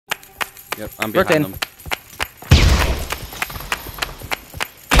Yep, I'm behind them.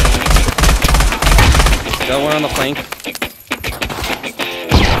 Got one on the flank.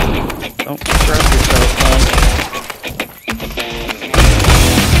 Don't stress yourself, son.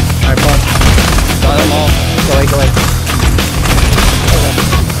 Alright, fuck. Got them all. Go away.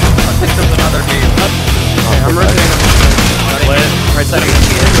 I think there's another dude. Okay, I'm rotating. Right side of me.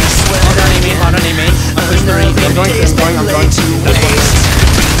 On an aiming. I'm pushing the ring. I'm going. This one. Go ahead.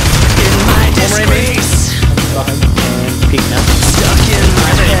 And peek now. Stuck in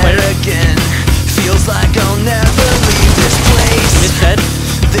my head again. Feels like I'll never leave this place. Mid-head.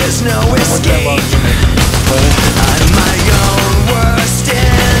 There's no escape. I'm my own worst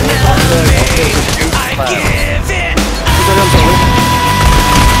enemy. I give it up.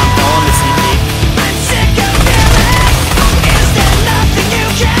 I'm following the CP. I'm sick of feeling. Is there nothing you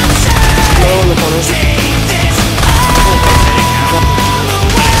can say? Take this all away.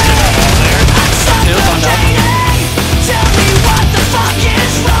 I'm suffocating. Tell me what the fuck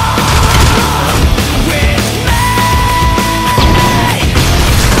is wrong with me.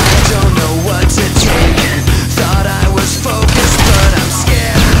 I don't know what to take. Thought I was focused, but I'm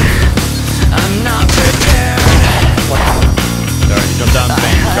scared. I'm not prepared. Sorry, jump down,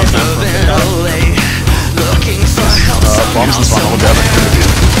 man. Jump down. Hyperventilate, looking for help somehow, somewhere,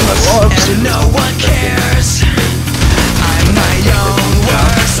 and no one cares. I'm my own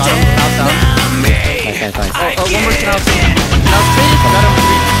worst enemy. Fine. Oh, one more now. Now, please. Got him.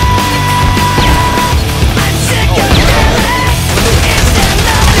 I'm sick of feeling. Is there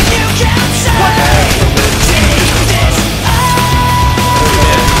nothing you can say? Take this all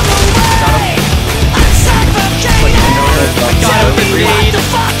away. I'm suffocating. Tell me what the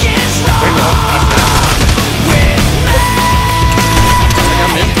fuck is wrong with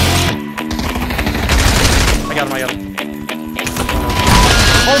me. I got him.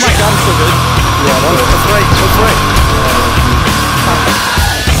 Oh my god, I'm so good. Yeah, that's right.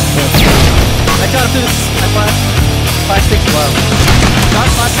 I got him through this. I flashed. 5-6 low. Got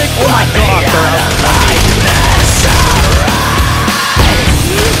 5-6. Oh my god,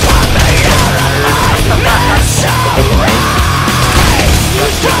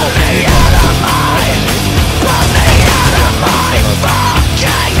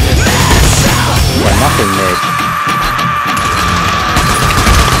 We're nothing mid.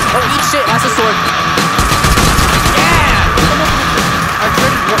 Oh, eat shit. That's a sword. Yeah! I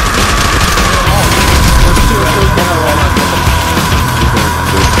traded one.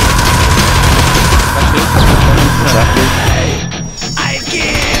 I give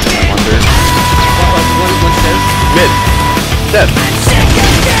it. One stairs. Mid. Dead. I'm sick of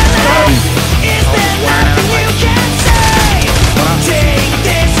feeling. Is there nothing you can say? Take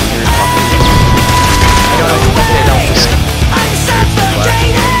this all away. I'm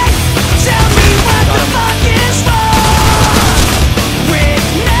suffocating. Tell me what the fuck is wrong with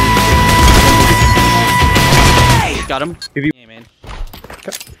me. Got him.